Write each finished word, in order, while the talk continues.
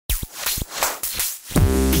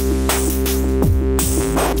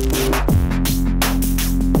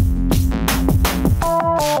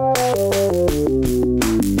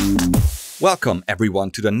Welcome, everyone,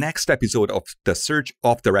 to the next episode of the Search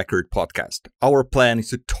Off the Record podcast. Our plan is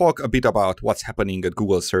to talk a bit about what's happening at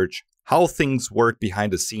Google Search, how things work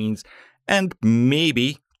behind the scenes, and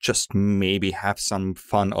maybe, just maybe, have some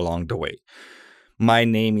fun along the way. My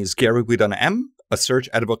name is Gary with an M, a search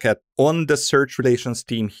advocate on the search relations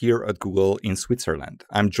team here at Google in Switzerland.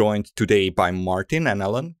 I'm joined today by Martin and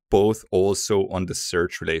Ellen, both also on the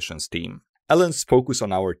search relations team. Ellen's focus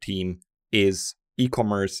on our team is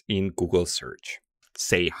e-commerce in Google Search.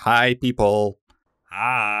 Say hi, people.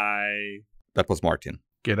 Hi. That was Martin.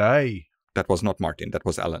 G'day. That was not Martin. That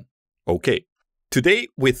was Ellen. Okay. Today,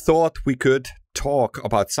 we thought we could talk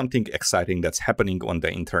about something exciting that's happening on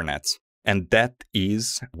the internet, and that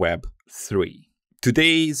is Web 3.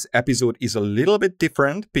 Today's episode is a little bit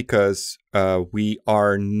different because we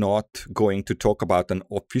are not going to talk about an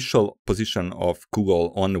official position of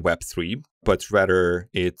Google on Web 3, but rather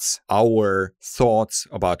it's our thoughts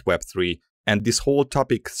about Web 3. And this whole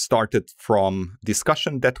topic started from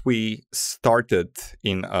discussion that we started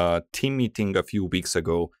in a team meeting a few weeks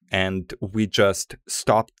ago. And we just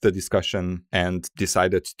stopped the discussion and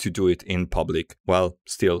decided to do it in public. Well,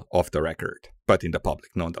 still off the record, but in the public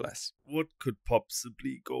nonetheless. What could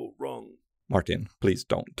possibly go wrong? Martin, please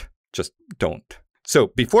don't. Just don't. So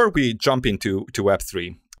before we jump into Web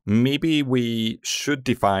 3, maybe we should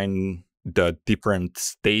define the different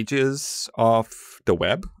stages of the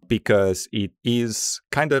web, because it is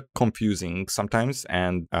kind of confusing sometimes,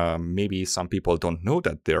 and maybe some people don't know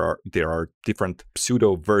that there are different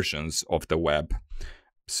pseudo versions of the web.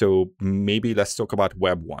 So maybe let's talk about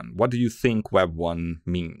Web 1. What do you think Web 1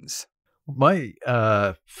 means? My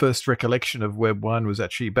first recollection of Web 1 was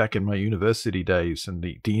actually back in my university days, and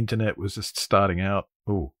the internet was just starting out.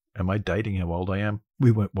 Oh, am I dating how old I am?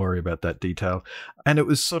 We won't worry about that detail. And it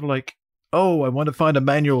was sort of like, oh, I want to find a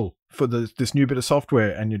manual for this new bit of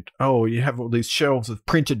software. And you have all these shelves of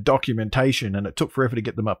printed documentation, and it took forever to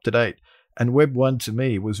get them up to date. And Web 1 to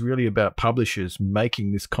me was really about publishers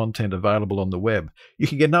making this content available on the web. You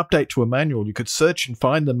could get an update to a manual. You could search and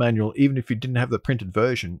find the manual even if you didn't have the printed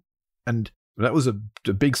version. And that was a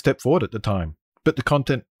big step forward at the time. But the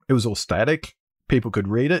content, it was all static. People could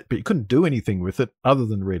read it, but you couldn't do anything with it other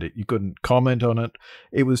than read it. You couldn't comment on it.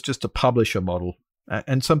 It was just a publisher model.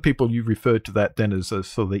 And some people, you referred to that then as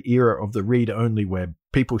sort of the era of the read-only web,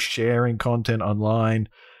 people sharing content online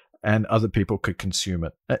and other people could consume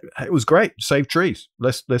it. It was great. Saved trees,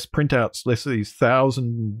 less printouts, less of these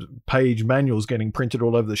 1,000-page manuals getting printed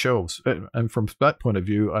all over the shelves. And from that point of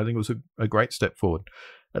view, I think it was a great step forward,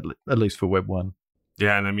 at least for Web 1.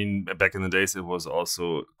 Yeah, and I mean, back in the days, it was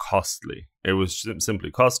also costly. It was simply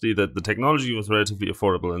costly. That the technology was relatively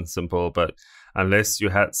affordable and simple, but unless you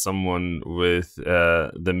had someone with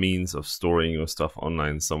the means of storing your stuff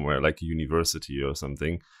online somewhere, like a university or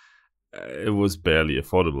something, it was barely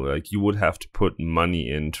affordable. Like, you would have to put money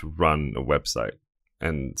in to run a website,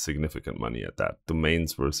 and significant money at that.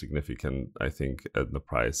 Domains were significant, I think, at the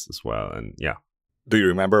price as well. And yeah. Do you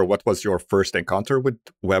remember what was your first encounter with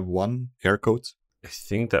Web 1, air quotes? I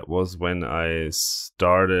think that was when I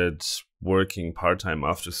started working part-time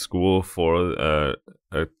after school for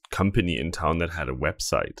a company in town that had a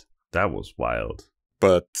website. That was wild.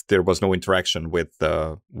 But there was no interaction with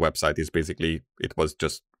the website. It was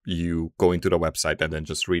just you going to the website and then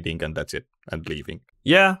just reading, and that's it, and leaving.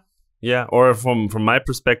 Yeah. Or from my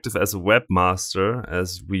perspective as a webmaster,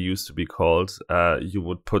 as we used to be called, you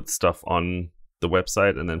would put stuff on the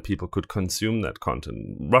website and then people could consume that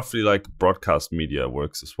content. Roughly like broadcast media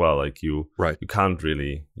works as well. Like you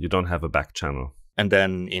don't have a back channel. And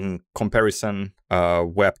then in comparison,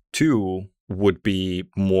 Web 2 would be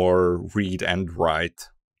more read and write,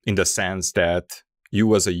 in the sense that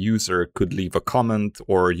you as a user could leave a comment,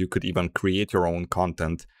 or you could even create your own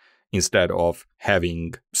content instead of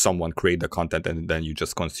having someone create the content and then you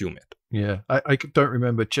just consume it. Yeah, I don't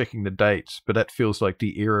remember checking the dates, but that feels like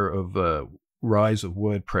the era of rise of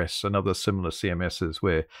WordPress and other similar CMSs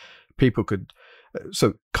where people could,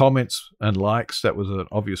 so comments and likes, that was an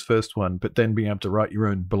obvious first one, but then being able to write your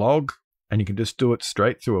own blog and you can just do it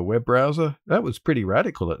straight through a web browser, that was pretty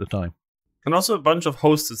radical at the time. And also a bunch of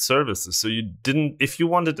hosted services. So if you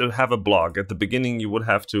wanted to have a blog at the beginning, you would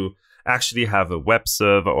have to actually have a web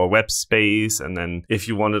server or web space. And then if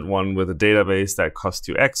you wanted one with a database that cost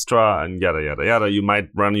you extra and yada, yada, yada, you might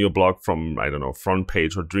run your blog from, I don't know, Front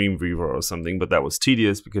Page or Dreamweaver or something. But that was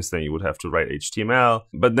tedious because then you would have to write HTML.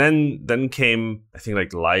 But then came, I think,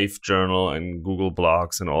 like LiveJournal and Google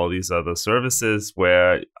Blogs and all these other services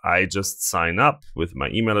where I just sign up with my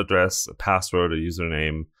email address, a password, a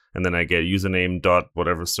username, and then I get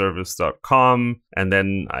username.whateverservice.com, and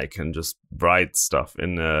then I can just write stuff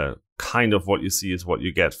in a kind of what you see is what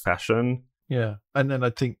you get fashion. Yeah. And then I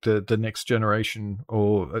think the next generation,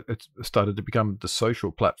 or it started to become the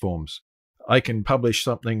social platforms. I can publish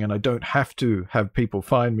something and I don't have to have people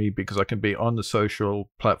find me because I can be on the social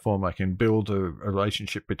platform. I can build a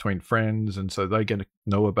relationship between friends, and so they get to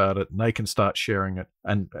know about it and they can start sharing it.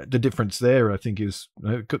 And the difference there, I think, is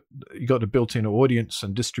you got a built-in audience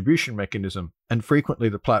and distribution mechanism. And frequently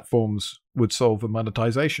the platforms would solve a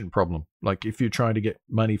monetization problem. Like if you're trying to get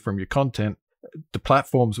money from your content, the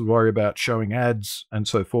platforms would worry about showing ads and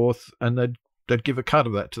so forth, and they'd give a cut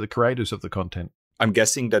of that to the creators of the content. I'm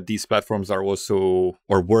guessing that these platforms are also,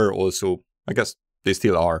 or were also, I guess they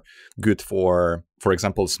still are, good for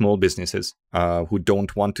example, small businesses who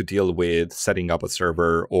don't want to deal with setting up a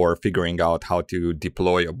server or figuring out how to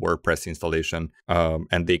deploy a WordPress installation.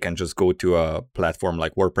 And they can just go to a platform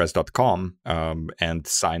like WordPress.com and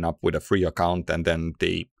sign up with a free account. And then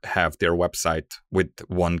they have their website with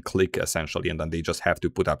one click, essentially. And then they just have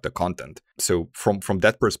to put up the content. So from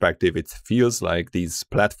that perspective, it feels like these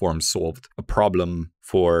platforms solved a problem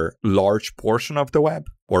for large portion of the web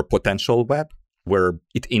or potential web, where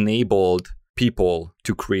it enabled people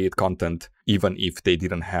to create content even if they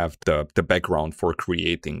didn't have the background for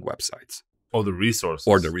creating websites. Or the resources.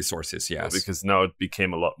 Or the resources, yes. Because now it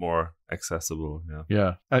became a lot more accessible.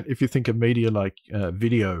 Yeah. And if you think of media like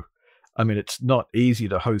video, I mean, it's not easy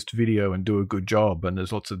to host video and do a good job. And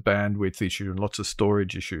there's lots of bandwidth issues and lots of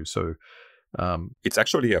storage issues. So it's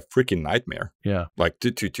actually a freaking nightmare. Yeah. Like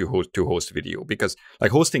to host video, because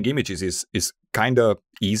like hosting images is kind of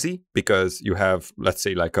easy because you have, let's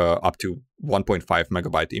say, like a up to 1.5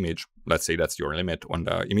 megabyte image. Let's say that's your limit on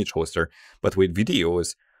the image hoster. But with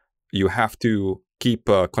videos, you have to keep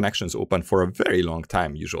connections open for a very long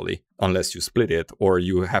time, usually, unless you split it, or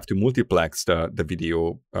you have to multiplex the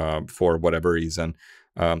video for whatever reason.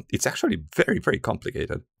 It's actually very, very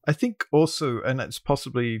complicated. I think also, and it's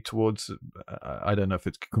possibly towards, I don't know if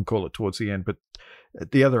it can call it towards the end, but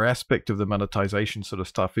the other aspect of the monetization sort of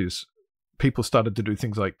stuff is people started to do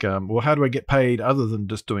things like, well, how do I get paid other than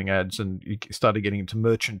just doing ads? And you started getting into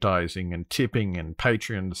merchandising and tipping and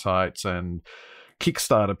Patreon sites and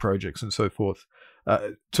Kickstarter projects and so forth.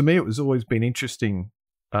 To me, it was always been interesting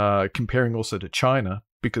comparing also to China,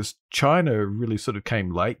 because China really sort of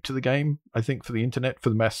came late to the game, I think, for the internet, for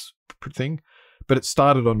the mass thing. But it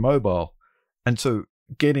started on mobile. And so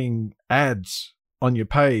getting ads on your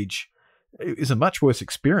page is a much worse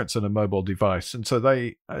experience on a mobile device. And so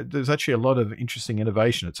there's actually a lot of interesting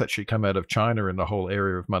innovation. It's actually come out of China in the whole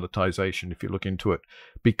area of monetization, if you look into it,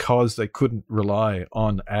 because they couldn't rely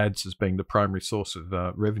on ads as being the primary source of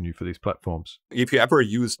revenue for these platforms. If you ever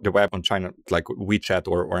use the web on China, like WeChat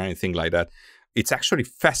or anything like that, it's actually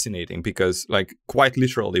fascinating because, like, quite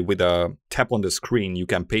literally with a tap on the screen, you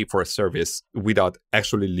can pay for a service without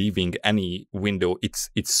actually leaving any window. It's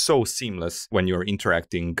so seamless when you're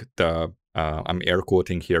interacting I'm air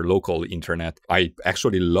quoting here, local internet. I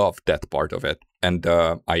actually love that part of it. And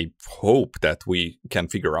I hope that we can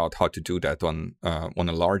figure out how to do that on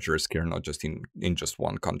a larger scale, not just in just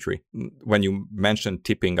one country. When you mentioned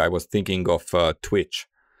tipping, I was thinking of Twitch,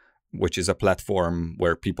 which is a platform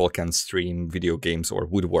where people can stream video games or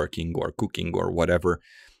woodworking or cooking or whatever.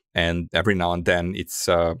 And every now and then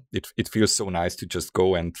it feels so nice to just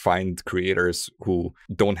go and find creators who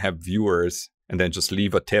don't have viewers and then just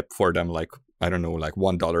leave a tip for them, like, I don't know, like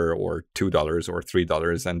 $1 or $2 or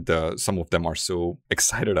 $3. And some of them are so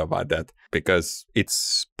excited about that because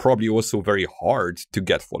it's probably also very hard to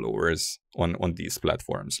get followers on these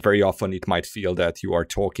platforms. Very often it might feel that you are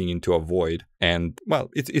talking into a void and, well,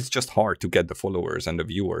 it's just hard to get the followers and the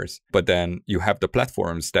viewers. But then you have the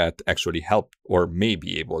platforms that actually help or may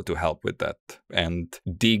be able to help with that. And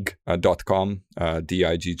dig.com,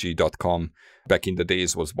 digg.com, back in the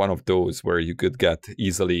days was one of those where you could get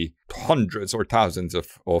easily hundreds or thousands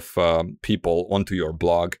of people onto your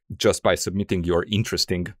blog just by submitting your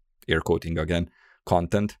interesting, air quoting again,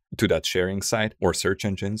 content to that sharing site or search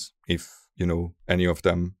engines. If you know any of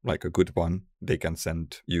them, like a good one, they can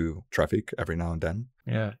send you traffic every now and then.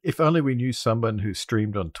 Yeah. If only we knew someone who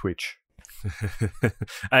streamed on Twitch.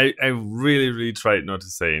 I really tried not to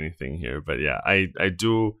say anything here, but yeah, I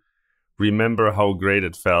do remember how great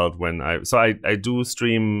it felt when I do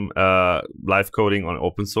stream live coding on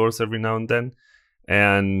open source every now and then,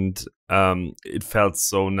 and it felt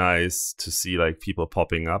so nice to see like people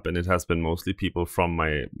popping up, and it has been mostly people from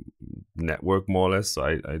my network, more or less. So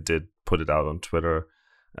I did put it out on Twitter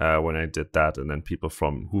when I did that, and then people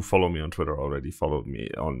who follow me on Twitter already followed me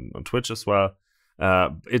on Twitch as well.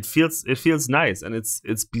 It feels nice, and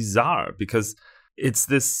it's bizarre because it's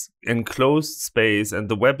this enclosed space, and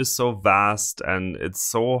the web is so vast, and it's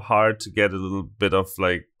so hard to get a little bit of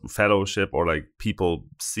like fellowship or like people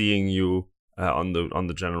seeing you on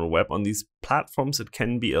the general web. On these platforms, it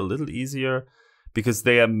can be a little easier because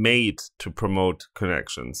they are made to promote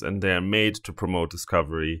connections and they are made to promote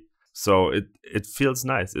discovery. So it feels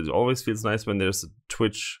nice. It always feels nice when there's a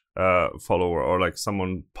Twitch follower or like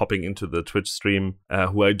someone popping into the Twitch stream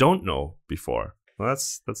who I don't know before. Well,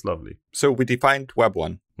 that's lovely. So we defined Web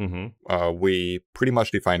 1. Mm-hmm. We pretty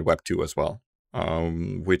much defined Web 2 as well,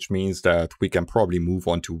 which means that we can probably move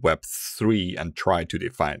on to Web 3 and try to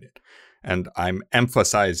define it. And I'm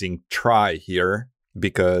emphasizing try here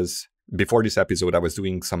because before this episode, I was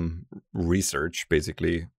doing some research,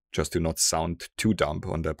 basically, just to not sound too dumb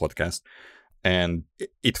on the podcast. And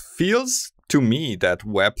it feels to me that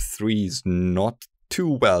Web 3 is not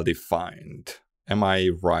too well defined. Am I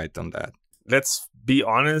right on that? Let's be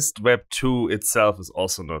honest, Web 2 itself is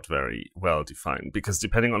also not very well defined, because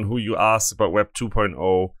depending on who you ask about Web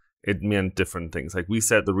 2.0, it meant different things. Like we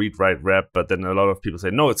said, the read-write web, but then a lot of people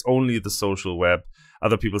say, no, it's only the social web.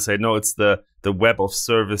 Other people say, no, it's the web of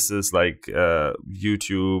services like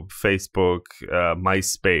YouTube, Facebook,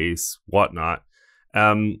 MySpace, whatnot.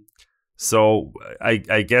 So I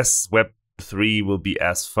guess Web 3 will be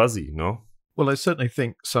as fuzzy, no? Well, I certainly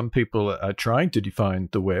think some people are trying to define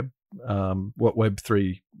the web, what Web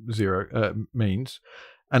 3.0 means.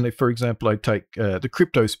 And if, for example, I take the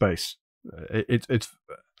crypto space, it's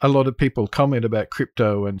a lot of people comment about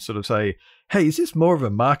crypto and sort of say, hey, is this more of a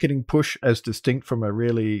marketing push as distinct from a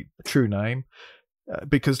really true name?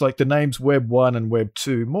 Because like the names Web 1 and Web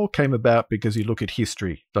 2 more came about because you look at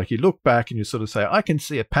history. Like you look back and you sort of say, I can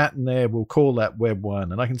see a pattern there, we'll call that Web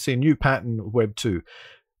 1. And I can see a new pattern, Web 2.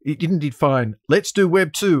 It didn't define, let's do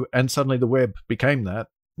Web 2, and suddenly the web became that.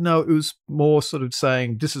 No, it was more sort of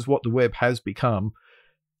saying, this is what the web has become,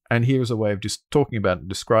 and here's a way of just talking about it and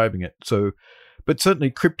describing it. So, but certainly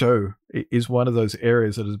crypto is one of those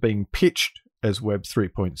areas that is being pitched as Web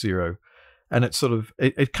 3.0. And it's sort of,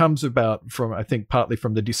 it comes about from, I think, partly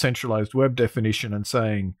from the decentralized web definition and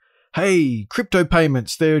saying, hey, crypto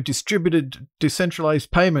payments, they're distributed decentralized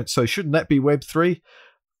payments, so shouldn't that be Web 3?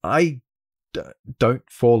 I don't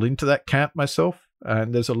fall into that camp myself.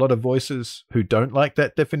 And there's a lot of voices who don't like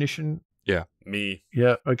that definition. Yeah. Me.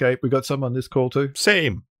 Yeah, okay. We got some on this call too.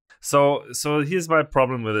 Same. So here's my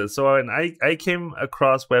problem with it. So when I came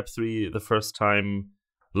across Web3 the first time,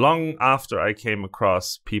 long after I came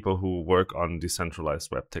across people who work on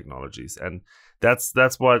decentralized web technologies. And that's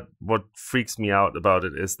what freaks me out about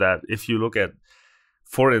it, is that if you look at,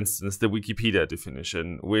 for instance, the Wikipedia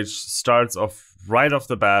definition, which starts off right off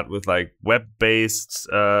the bat with like web-based,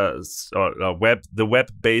 the web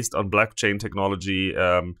based on blockchain technology,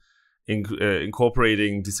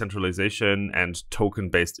 incorporating decentralization and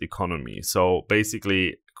token-based economy. So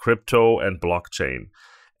basically crypto and blockchain.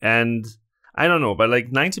 And I don't know, but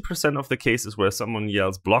like 90% of the cases where someone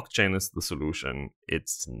yells blockchain is the solution,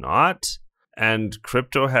 it's not. And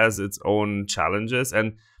crypto has its own challenges.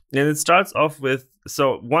 And it starts off with,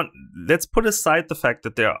 let's put aside the fact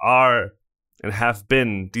that there are and have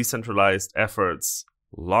been decentralized efforts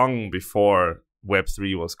long before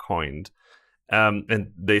Web3 was coined.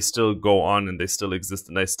 And they still go on and they still exist.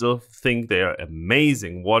 And I still think they are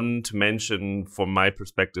amazing. One to mention from my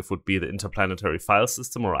perspective would be the Interplanetary File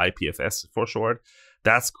System, or IPFS for short.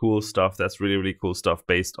 That's cool stuff. That's really, really cool stuff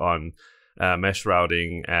based on mesh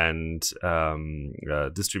routing and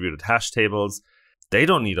distributed hash tables. They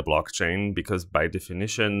don't need a blockchain because by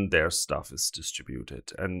definition, their stuff is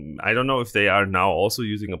distributed. And I don't know if they are now also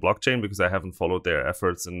using a blockchain because I haven't followed their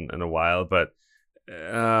efforts in a while. But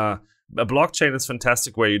a blockchain is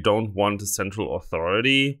fantastic where you don't want a central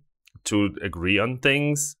authority to agree on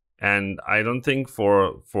things. And I don't think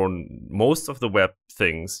for most of the web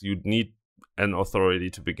things, you'd need an authority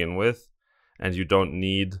to begin with. And you don't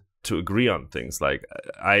need to agree on things. Like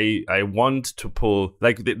I want to pull,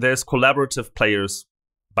 like there's collaborative players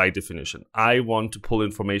by definition. I want to pull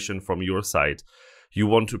information from your side. You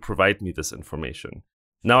want to provide me this information.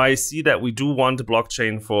 Now I see that we do want a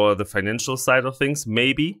blockchain for the financial side of things.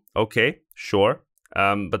 Maybe. Okay, sure.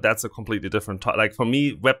 But that's a completely different topic. Like for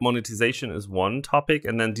me, web monetization is one topic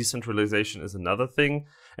and then decentralization is another thing.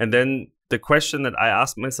 And then the question that I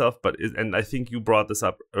asked myself, and I think you brought this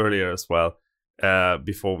up earlier as well,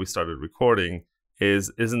 before we started recording,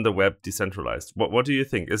 isn't the web decentralized? What do you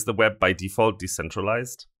think? Is the web by default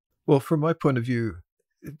decentralized? Well, from my point of view,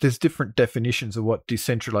 there's different definitions of what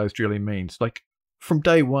decentralized really means. Like from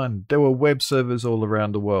day one, there were web servers all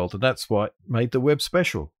around the world, and that's what made the web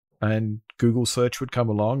special. And Google search would come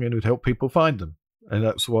along and it would help people find them. And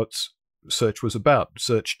that's what's search was about.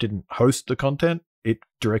 Search didn't host the content. It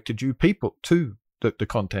directed you people to the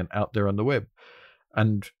content out there on the web.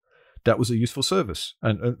 And that was a useful service.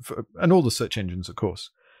 And all the search engines, of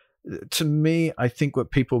course. To me, I think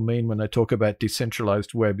what people mean when they talk about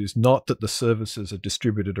decentralized web is not that the services are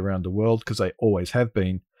distributed around the world, because they always have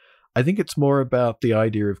been. I think it's more about the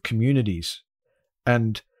idea of communities.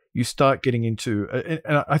 And you start getting into,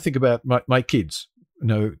 and I think about my kids,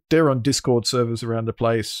 they're on Discord servers around the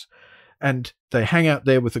place, and they hang out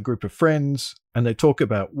there with a group of friends, and they talk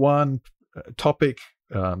about one topic.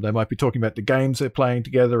 They might be talking about the games they're playing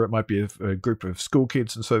together. It might be a group of school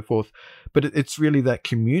kids and so forth. But it's really that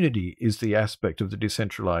community is the aspect of the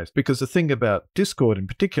decentralized. Because the thing about Discord in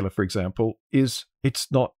particular, for example, is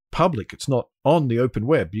it's not public. It's not on the open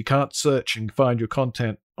web. You can't search and find your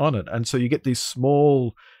content on it. And so you get these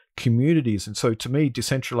small communities. And so to me,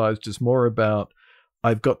 decentralized is more about,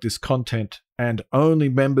 I've got this content and only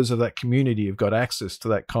members of that community have got access to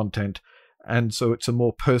that content. And so it's a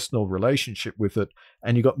more personal relationship with it.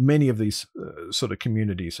 And you've got many of these sort of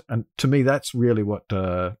communities. And to me, that's really what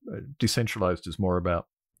decentralized is more about.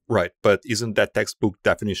 Right. But isn't that textbook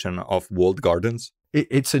definition of walled gardens?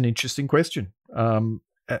 It's an interesting question.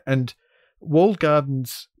 And walled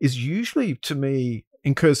gardens is usually, to me,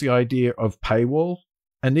 incurs the idea of paywall.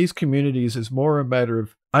 And these communities is more a matter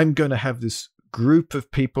of, I'm going to have this group of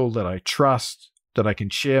people that I trust, that I can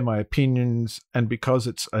share my opinions, and because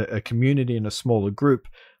it's a community and a smaller group,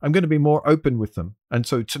 I'm going to be more open with them. And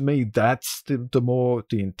so to me, that's the more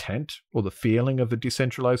the intent or the feeling of a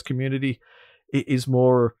decentralized community. It is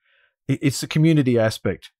more, it's the community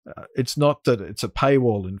aspect. It's not that it's a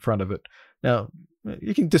paywall in front of it. Now,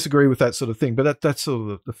 you can disagree with that sort of thing, but that's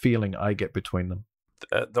sort of the feeling I get between them.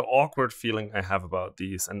 The awkward feeling I have about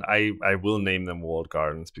these, and I will name them walled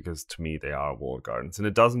gardens because to me they are walled gardens, and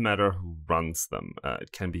it doesn't matter who runs them.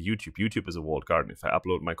 It can be YouTube. YouTube is a walled garden. If I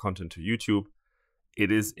upload my content to YouTube,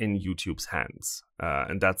 it is in YouTube's hands,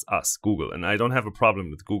 and that's us, Google. And I don't have a problem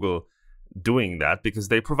with Google doing that because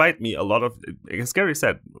they provide me a lot of, as Gary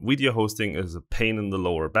said, video hosting is a pain in the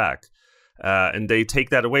lower back, and they take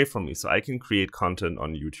that away from me so I can create content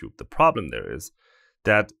on YouTube. The problem there is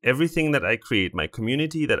that everything that I create, my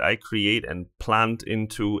community that I create and plant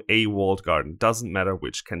into a walled garden, doesn't matter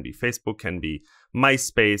which, can be Facebook, can be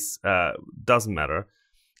MySpace, doesn't matter,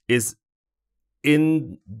 is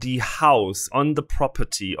in the house, on the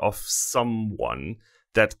property of someone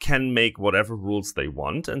that can make whatever rules they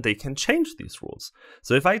want, and they can change these rules.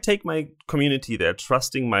 So if I take my community there,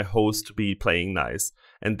 trusting my host to be playing nice,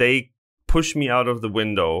 and they push me out of the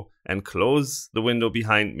window and close the window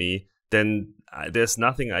behind me, then there's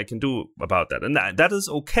nothing I can do about that. And that is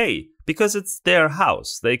okay, because it's their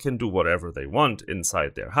house. They can do whatever they want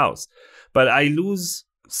inside their house. But I lose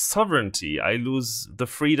sovereignty. I lose the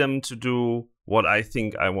freedom to do what I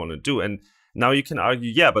think I want to do. And now you can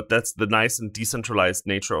argue, yeah, but that's the nice and decentralized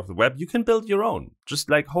nature of the web. You can build your own. Just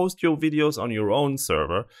like host your videos on your own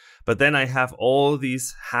server. But then I have all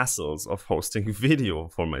these hassles of hosting video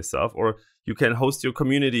for myself. Or you can host your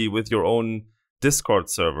community with your own Discord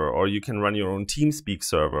server, or you can run your own TeamSpeak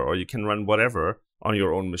server, or you can run whatever on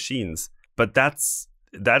your own machines. But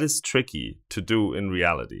that is tricky to do in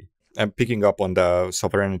reality. And picking up on the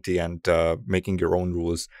sovereignty and making your own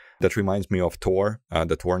rules, that reminds me of Tor,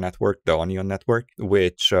 the Tor network, the Onion network,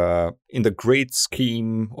 which in the great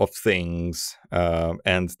scheme of things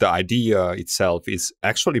and the idea itself is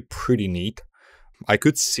actually pretty neat. I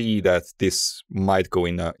could see that this might go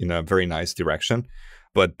in a very nice direction,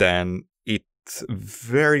 but then it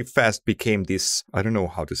very fast became this, I don't know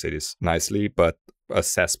how to say this nicely, but a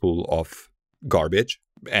cesspool of garbage.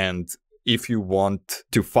 And if you want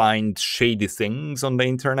to find shady things on the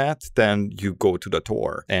internet, then you go to the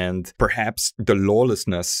Tor. And perhaps the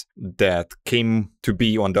lawlessness that came to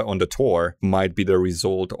be on the Tor might be the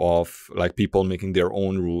result of like people making their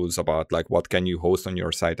own rules about like what can you host on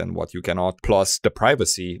your site and what you cannot, plus the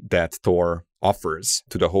privacy that Tor offers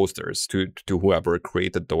to the hosters, to whoever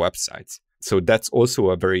created the websites. So that's also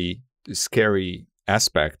a very scary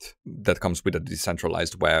aspect that comes with a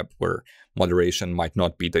decentralized web, where moderation might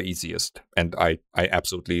not be the easiest. And I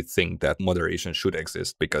absolutely think that moderation should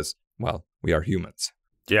exist because, well, we are humans.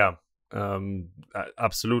 Yeah,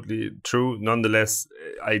 absolutely true. Nonetheless,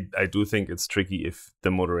 I do think it's tricky if the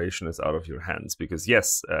moderation is out of your hands, because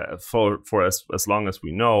yes, for as long as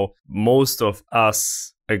we know, most of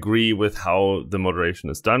us agree with how the moderation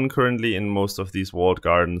is done currently in most of these walled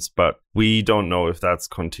gardens, but we don't know if that's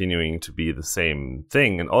continuing to be the same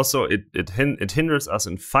thing. And also it hinders us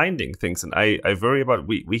in finding things. And I worry about,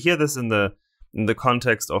 we hear this in the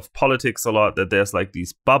context of politics a lot, that there's like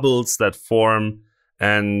these bubbles that form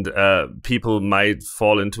and people might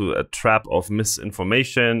fall into a trap of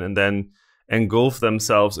misinformation and then engulf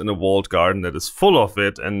themselves in a walled garden that is full of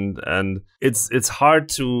it, and it's hard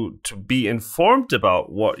to be informed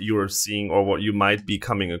about what you're seeing or what you might be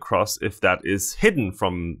coming across if that is hidden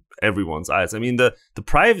from everyone's eyes. I mean, the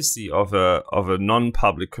privacy of a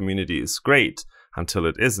non-public community is great until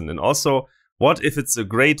it isn't. And also, what if it's a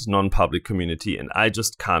great non-public community and I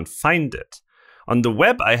just can't find it? On the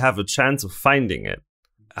web, I have a chance of finding it.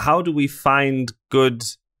 How do we find good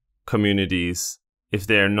communities if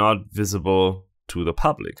they're not visible to the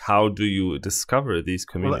public? How do you discover these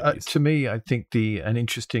communities? Well, to me, I think an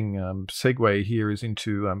interesting segue here is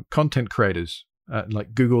into content creators.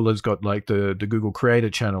 Like Google has got like the Google Creator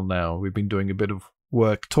channel now. We've been doing a bit of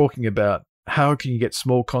work talking about how can you get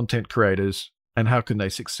small content creators and how can they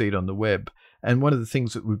succeed on the web. And one of the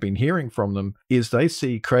things that we've been hearing from them is they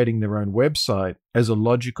see creating their own website as a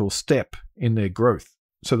logical step in their growth.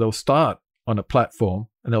 So they'll start on a platform,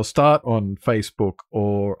 and they'll start on Facebook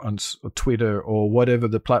or on Twitter or whatever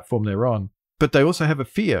the platform they're on. But they also have a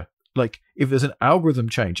fear. Like if there's an algorithm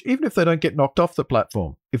change, even if they don't get knocked off the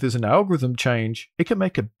platform, if there's an algorithm change, it can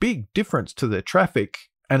make a big difference to their traffic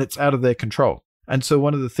and it's out of their control. And so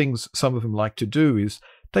one of the things some of them like to do is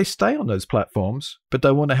they stay on those platforms, but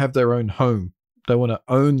they want to have their own home. They want to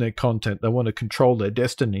own their content. They want to control their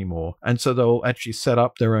destiny more. And so they'll actually set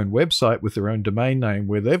up their own website with their own domain name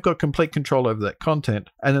where they've got complete control over that content.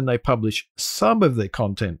 And then they publish some of their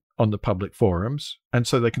content on the public forums. And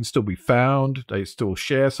so they can still be found. They still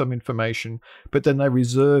share some information, but then they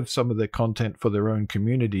reserve some of their content for their own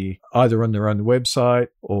community, either on their own website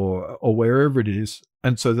or wherever it is.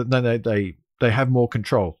 And so that then they have more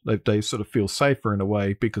control. They sort of feel safer in a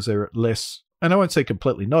way because they're less, and I won't say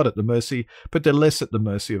completely not at the mercy, but they're less at the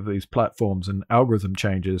mercy of these platforms and algorithm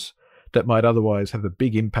changes that might otherwise have a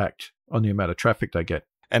big impact on the amount of traffic they get.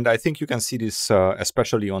 And I think you can see this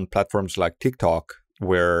especially on platforms like TikTok,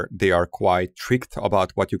 where they are quite strict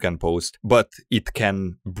about what you can post, but it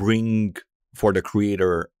can bring for the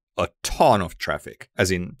creator a ton of traffic,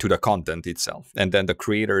 as in to the content itself. And then the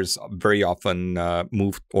creators very often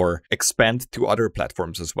move or expand to other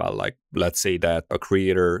platforms as well. Like let's say that a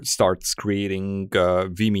creator starts creating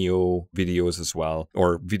Vimeo videos as well,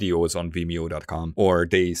 or videos on vimeo.com, or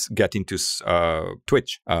they get into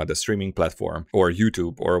Twitch, the streaming platform, or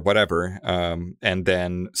YouTube or whatever. And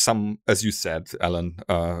then some, as you said, Alan,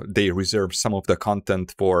 they reserve some of the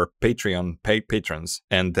content for Patreon patrons.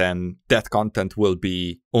 And then that content will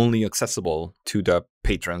be only accessible to the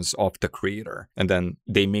patrons of the creator. And then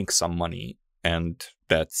they make some money, and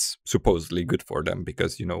that's supposedly good for them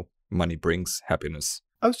because, you know, money brings happiness.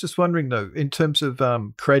 I was just wondering, though, in terms of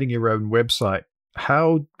creating your own website,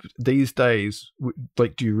 how these days,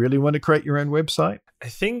 like, do you really want to create your own website? I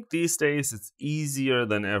think these days it's easier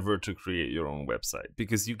than ever to create your own website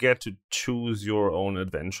because you get to choose your own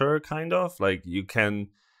adventure, kind of. Like you can,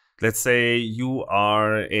 let's say you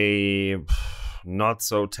are a not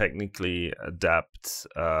so technically adept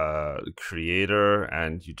creator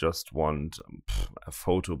and you just want a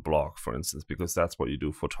photo blog, for instance, because that's what you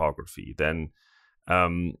do, photography. Then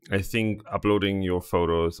I think uploading your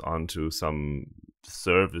photos onto some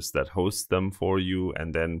service that hosts them for you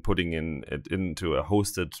and then putting it into a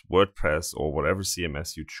hosted WordPress or whatever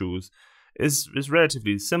CMS you choose is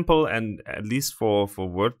relatively simple. And at least for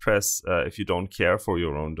WordPress, if you don't care for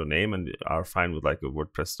your own domain and are fine with like a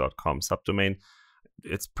WordPress.com subdomain,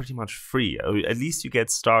 it's pretty much free. At least you get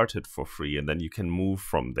started for free and then you can move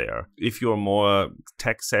from there. If you're more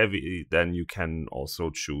tech savvy, then you can also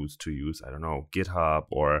choose to use, I don't know, GitHub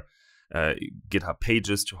or GitHub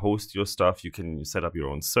Pages to host your stuff. You can set up your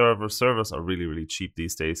own server. Servers are really, really cheap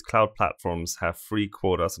these days. Cloud platforms have free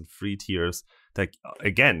quotas and free tiers that,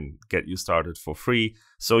 again, get you started for free.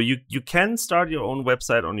 So you can start your own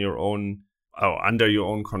website on your own, under your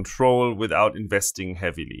own control without investing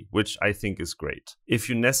heavily, which I think is great. If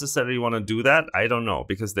you necessarily want to do that, I don't know,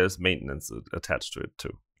 because there's maintenance attached to it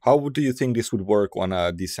too. How do you think this would work on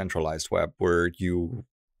a decentralized web, where you,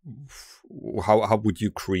 how would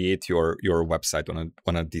you create your website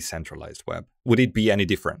on a decentralized web? Would it be any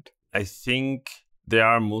different? I think there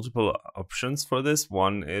are multiple options for this.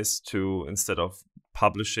 One is to, instead of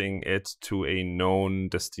publishing it to a known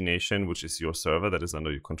destination, which is your server that is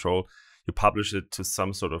under your control, you publish it to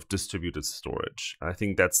some sort of distributed storage. I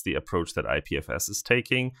think that's the approach that IPFS is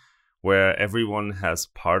taking, where everyone has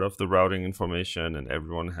part of the routing information and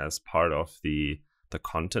everyone has part of the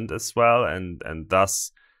content as well. And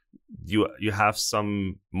thus, you have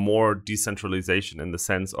some more decentralization in the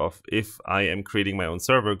sense of, if I am creating my own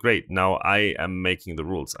server, great, now I am making the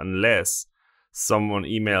rules, unless someone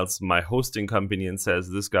emails my hosting company and says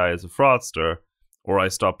this guy is a fraudster, or I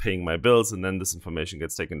stop paying my bills, and then this information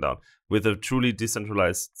gets taken down. With a truly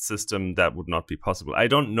decentralized system, that would not be possible. I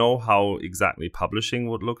don't know how exactly publishing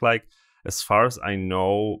would look like. As far as I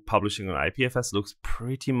know, publishing on IPFS looks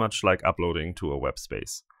pretty much like uploading to a web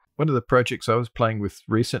space. One of the projects I was playing with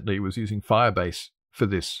recently was using Firebase for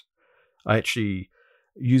this. I actually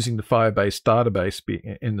using the Firebase database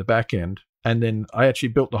in the back end, and then I actually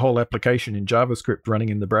built the whole application in JavaScript running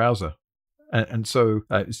in the browser. And so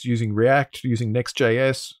it's using React, using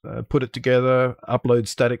Next.js, put it together, upload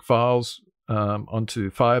static files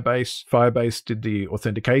onto Firebase. Firebase did the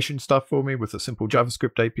authentication stuff for me with a simple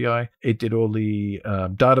JavaScript API. It did all the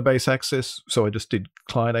database access. So I just did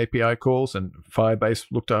client API calls, and Firebase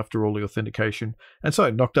looked after all the authentication. And so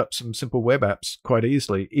I knocked up some simple web apps quite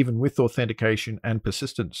easily, even with authentication and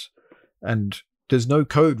persistence. And there's no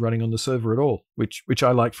code running on the server at all, which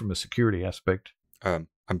I like from a security aspect.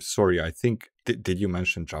 I'm sorry, I think, did you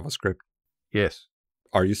mention JavaScript? Yes.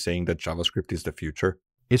 Are you saying that JavaScript is the future?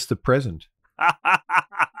 It's the present.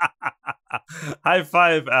 High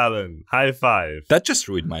five, Alan. High five. That just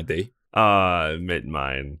ruined my day. It made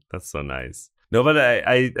mine. That's so nice. No, but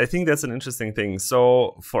I think that's an interesting thing.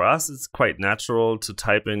 So for us, it's quite natural to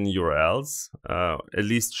type in URLs, at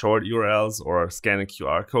least short URLs, or scan a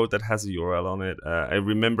QR code that has a URL on it. I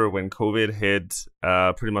remember when COVID hit,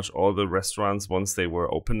 pretty much all the restaurants, once they were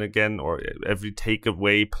open again, or every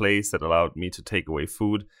takeaway place that allowed me to take away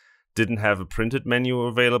food, didn't have a printed menu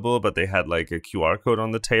available, but they had like a QR code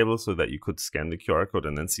on the table so that you could scan the QR code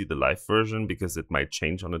and then see the live version, because it might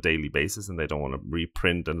change on a daily basis and they don't want to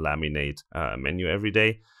reprint and laminate a menu every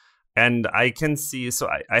day. And I can see, so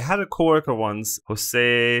I had a coworker once,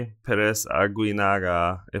 Jose Perez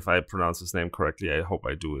Aguinaga, if I pronounce his name correctly. I hope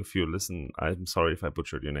I do. If you listen, I'm sorry if I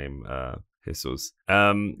butchered your name, Jesus.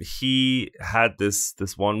 He had this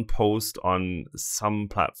one post on some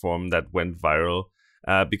platform that went viral.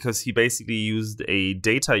 Because he basically used a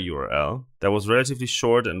data URL that was relatively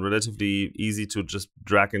short and relatively easy to just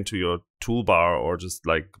drag into your toolbar, or just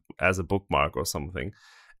like as a bookmark or something.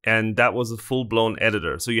 And that was a full-blown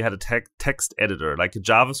editor. So you had a text editor, like a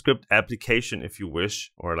JavaScript application, if you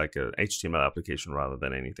wish, or like an HTML application rather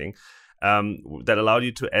than anything, that allowed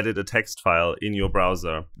you to edit a text file in your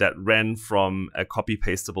browser that ran from a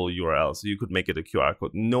copy-pastable URL. So you could make it a QR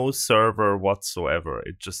code. No server whatsoever.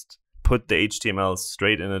 It just put the HTML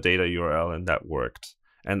straight in a data URL, and that worked.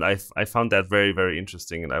 And I found that very, very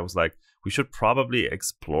interesting. And I was like, we should probably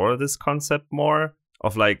explore this concept more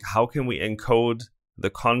of like, how can we encode the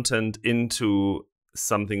content into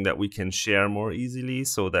something that we can share more easily,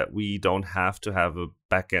 so that we don't have to have a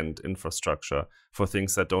backend infrastructure for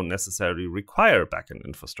things that don't necessarily require backend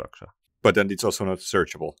infrastructure. But then it's also not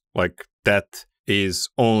searchable. Like, that is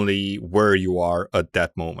only where you are at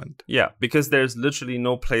that moment. Yeah, because there's literally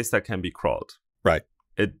no place that can be crawled. Right.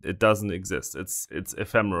 It doesn't exist. It's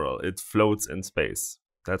ephemeral. It floats in space.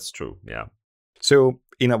 That's true. Yeah. So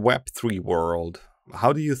in a Web3 world,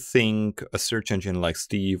 how do you think a search engine like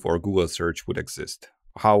Steve or Google Search would exist?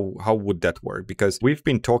 How would that work? Because we've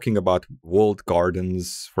been talking about walled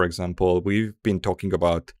gardens, for example. We've been talking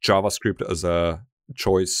about JavaScript as a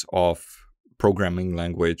choice of programming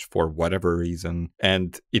language for whatever reason.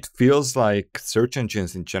 And it feels like search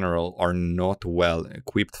engines in general are not well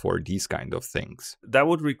equipped for these kind of things. That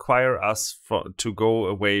would require us to go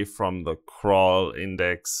away from the crawl,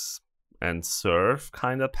 index, and serve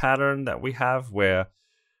kind of pattern that we have, where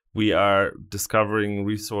we are discovering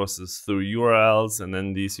resources through URLs, and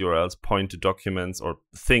then these URLs point to documents or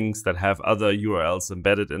things that have other URLs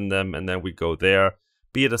embedded in them, and then we go there,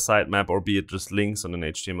 be it a sitemap or be it just links on an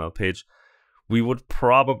HTML page. We would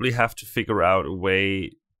probably have to figure out a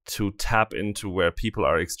way to tap into where people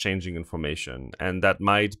are exchanging information. And that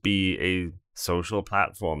might be a social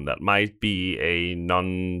platform, that might be a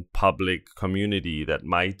non-public community, that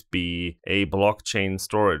might be a blockchain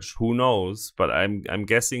storage. Who knows? But I'm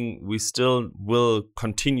guessing we still will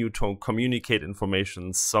continue to communicate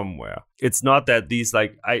information somewhere. It's not that these,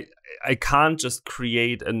 like, I can't just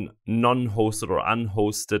create a non-hosted or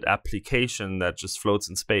unhosted application that just floats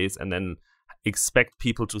in space and then expect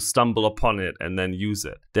people to stumble upon it and then use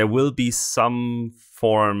it. There will be some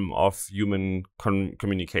form of human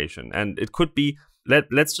communication. And it could be,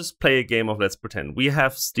 let's just play a game of let's pretend. We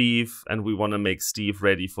have Steve and we want to make Steve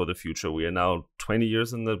ready for the future. We are now 20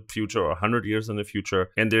 years in the future or 100 years in the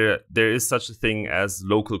future. And there is such a thing as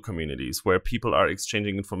local communities where people are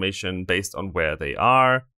exchanging information based on where they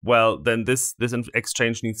are, well, then this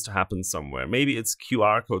exchange needs to happen somewhere. Maybe it's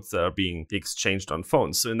QR codes that are being exchanged on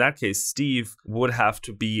phones. So in that case, Steve would have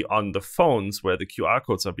to be on the phones where the QR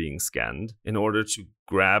codes are being scanned in order to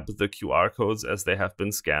grab the QR codes as they have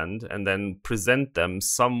been scanned and then present them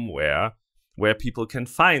somewhere where people can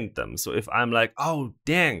find them. So if I'm like, oh,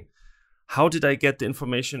 dang, how did I get the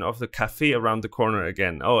information of the cafe around the corner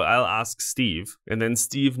again? Oh, I'll ask Steve. And then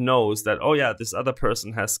Steve knows that, oh yeah, this other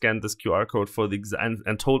person has scanned this QR code for the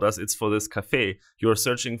and told us it's for this cafe. You're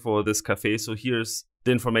searching for this cafe, so here's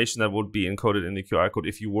the information that would be encoded in the QR code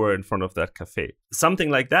if you were in front of that cafe. Something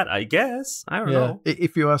like that, I guess. I don't know.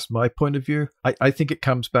 If you ask my point of view, I think it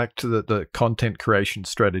comes back to the content creation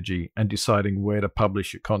strategy and deciding where to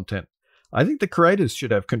publish your content. I think the creators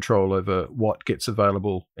should have control over what gets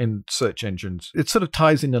available in search engines. It sort of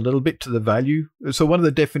ties in a little bit to the value. So one of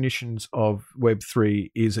the definitions of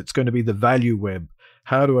Web3 is it's going to be the value web.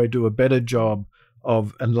 How do I do a better job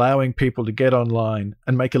of allowing people to get online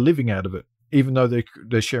and make a living out of it, even though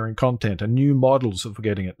they're sharing content and new models of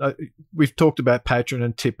getting it? We've talked about Patreon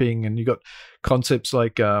and tipping, and you've got concepts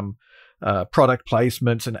like product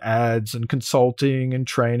placements and ads and consulting and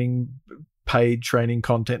training, paid training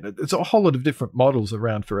content. There's a whole lot of different models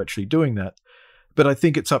around for actually doing that. But I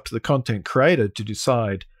think it's up to the content creator to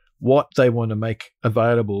decide what they want to make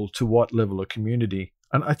available to what level of community.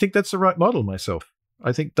 And I think that's the right model myself.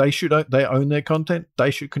 I think they own their content.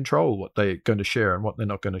 They should control what they're going to share and what they're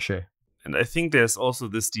not going to share. And I think there's also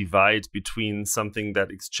this divide between something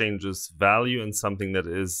that exchanges value and something that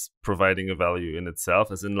is providing a value in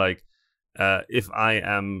itself. As in, like, if I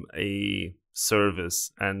am a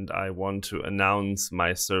service and I want to announce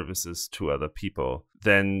my services to other people,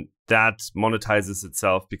 then that monetizes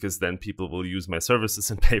itself because then people will use my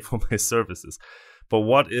services and pay for my services. But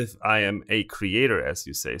what if I am a creator, as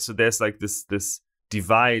you say? So there's like this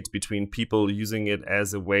divide between people using it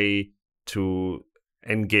as a way to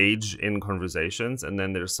engage in conversations, and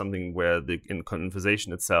then there's something where the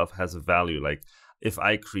conversation itself has a value. Like if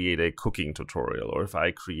I create a cooking tutorial, or if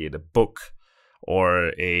I create a book,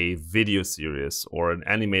 or a video series, or an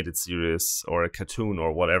animated series, or a cartoon,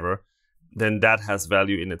 or whatever, then that has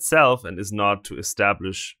value in itself and is not to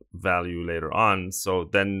establish value later on. So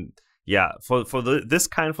then, yeah, for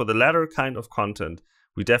the latter kind of content,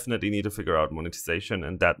 we definitely need to figure out monetization,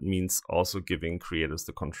 and that means also giving creators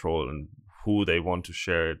the control and who they want to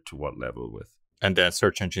share it to what level with. And then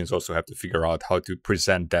search engines also have to figure out how to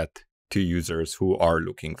present that to users who are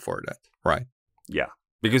looking for that, right? Yeah.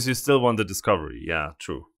 Because you still want the discovery. Yeah,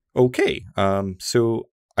 true. Okay. So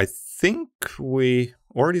I think we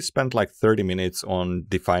already spent like 30 minutes on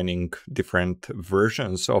defining different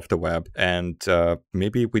versions of the web. And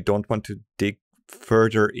maybe we don't want to dig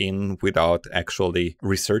further in without actually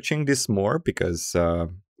researching this more because,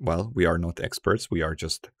 well, we are not experts. We are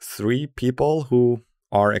just three people who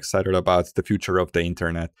are excited about the future of the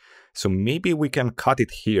internet. So maybe we can cut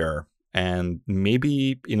it here. And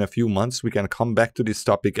maybe in a few months, we can come back to this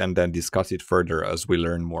topic and then discuss it further as we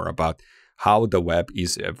learn more about how the web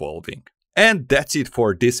is evolving. And that's it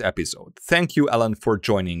for this episode. Thank you, Alan, for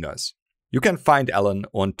joining us. You can find Alan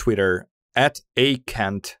on Twitter at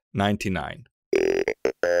akent99.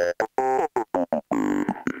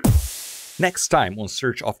 Next time on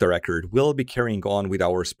Search Off the Record, we'll be carrying on with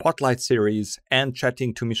our Spotlight series and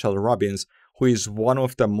chatting to Michelle Robbins, who is one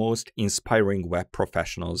of the most inspiring web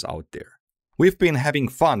professionals out there. We've been having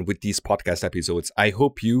fun with these podcast episodes. I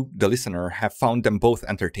hope you, the listener, have found them both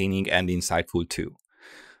entertaining and insightful too.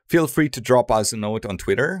 Feel free to drop us a note on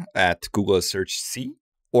Twitter at Google Search C,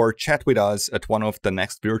 or chat with us at one of the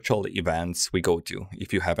next virtual events we go to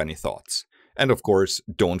if you have any thoughts. And of course,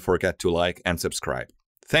 don't forget to like and subscribe.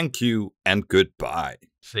 Thank you and goodbye.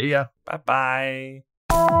 See ya. Bye-bye.